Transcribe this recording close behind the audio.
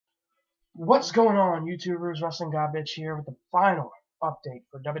What's going on, YouTubers? Wrestling God Bitch here with the final update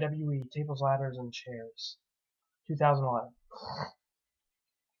for WWE Tables, Ladders, and Chairs 2011.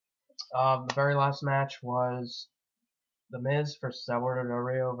 The very last match was The Miz versus Alberto Del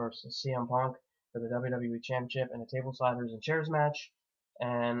Rio versus CM Punk for the WWE Championship in a Tables, Ladders, and Chairs match,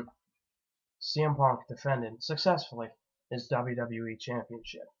 and CM Punk defended successfully his WWE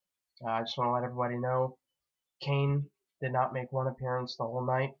Championship. I just want to let everybody know Kane did not make one appearance the whole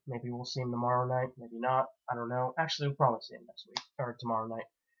night. Maybe we'll see him tomorrow night. Maybe not. I don't know. Actually, we'll probably see him next week or tomorrow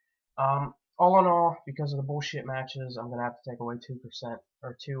night. All in all, because of the bullshit matches, I'm gonna have to take away 2%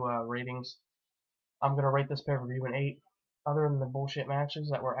 or two ratings. I'm gonna rate this pay-per-view an 8. Other than the bullshit matches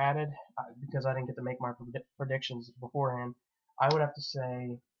that were added, because I didn't get to make my predictions beforehand, I would have to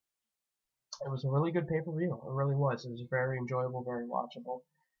say it was a really good pay-per-view. It really was. It was very enjoyable, very watchable.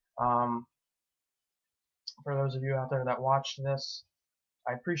 Um, for those of you out there that watched this,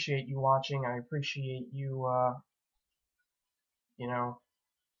 I appreciate you watching. I appreciate you, you know,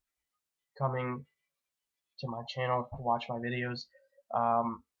 coming to my channel to watch my videos.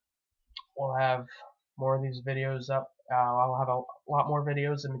 Um, we'll have more of these videos up. I'll have a lot more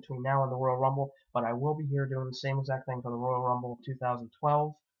videos in between now and the Royal Rumble, but I will be here doing the same exact thing for the Royal Rumble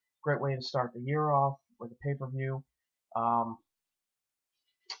 2012. Great way to start the year off with a pay-per-view.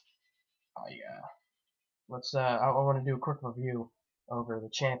 Yeah, I want to do a quick review over the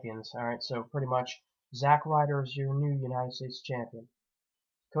champions. All right, so pretty much Zack Ryder is your new United States champion.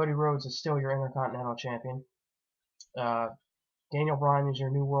 Cody Rhodes is still your Intercontinental champion. Daniel Bryan is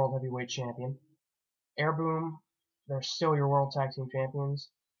your new World Heavyweight champion. Air Boom, they're still your World Tag Team champions.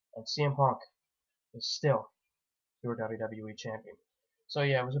 And CM Punk is still your WWE champion. So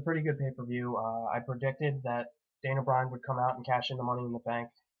yeah, it was a pretty good pay-per-view. I predicted that Daniel Bryan would come out and cash in the Money in the Bank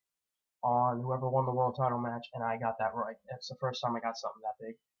on whoever won the world title match, and I got that right. It's the first time I got something that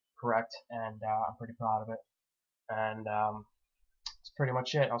big correct, and I'm pretty proud of it. And that's pretty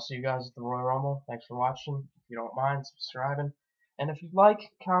much it. I'll see you guys at the Royal Rumble. Thanks for watching. If you don't mind subscribing, and if you'd like,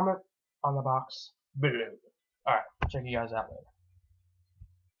 comment on the box below. Alright, check you guys out later.